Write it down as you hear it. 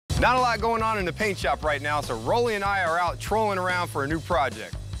Not a lot going on in the paint shop right now, so Roli and I are out trolling around for a new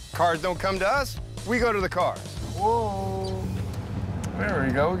project. Cars don't come to us, we go to the cars. Whoa. There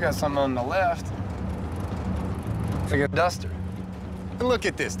we go. We got something on the left. It's like a duster. And look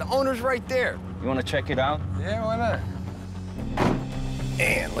at this, the owner's right there. You want to check it out? Yeah, why not?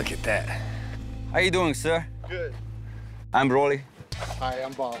 Man, look at that. How you doing, sir? Good. I'm Roli. Hi,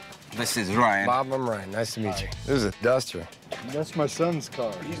 I'm Bob. This is Ryan. Bob, I'm Ryan. Nice to meet you. This is a duster. That's my son's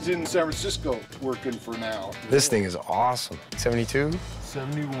car. He's in San Francisco working for now. This thing is awesome. 72?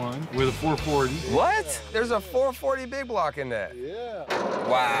 71 with a 440. What? There's a 440 big block in that. Yeah.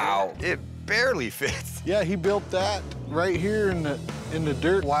 Wow. It barely fits. Yeah, he built that right here in the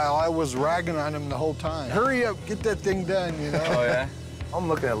dirt while I was ragging on him the whole time. Hurry up, get that thing done, you know? Oh, yeah? I'm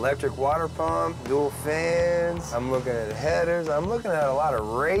looking at electric water pump, dual fans. I'm looking at headers. I'm looking at a lot of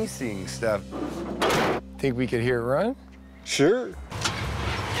racing stuff. Think we could hear it run? Sure.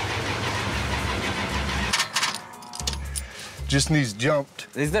 Just needs jumped.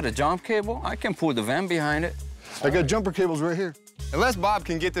 Is that a jump cable? I can pull the van behind it. I got jumper cables right here. Unless Bob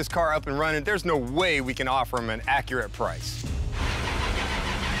can get this car up and running, there's no way we can offer him an accurate price.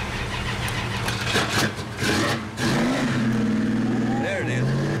 There it is.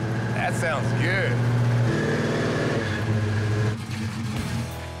 That sounds good.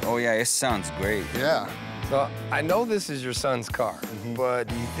 Oh, yeah, it sounds great. Yeah. So I know this is your son's car, but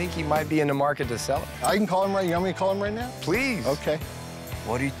do you think he might be in the market to sell it? I can call him right. You want me to call him right now? Please. Okay.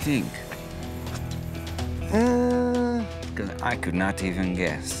 What do you think? 'Cause I could not even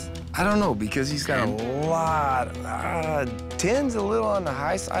guess. I don't know, because he's got a lot. 10's a little on the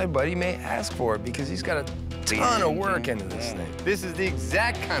high side, but he may ask for it because he's got a ton of work into this thing. This is the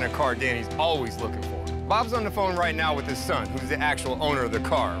exact kind of car Danny's always looking for. Bob's on the phone right now with his son, who's the actual owner of the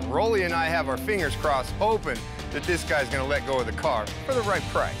car. Roli and I have our fingers crossed, hoping that this guy's gonna let go of the car for the right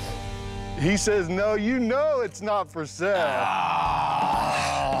price. He says, no, you know it's not for sale.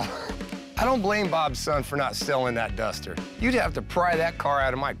 I don't blame Bob's son for not selling that duster. You'd have to pry that car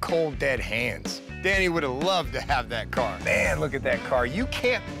out of my cold, dead hands. Danny would have loved to have that car. Man, look at that car. You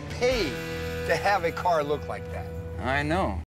can't pay to have a car look like that. I know.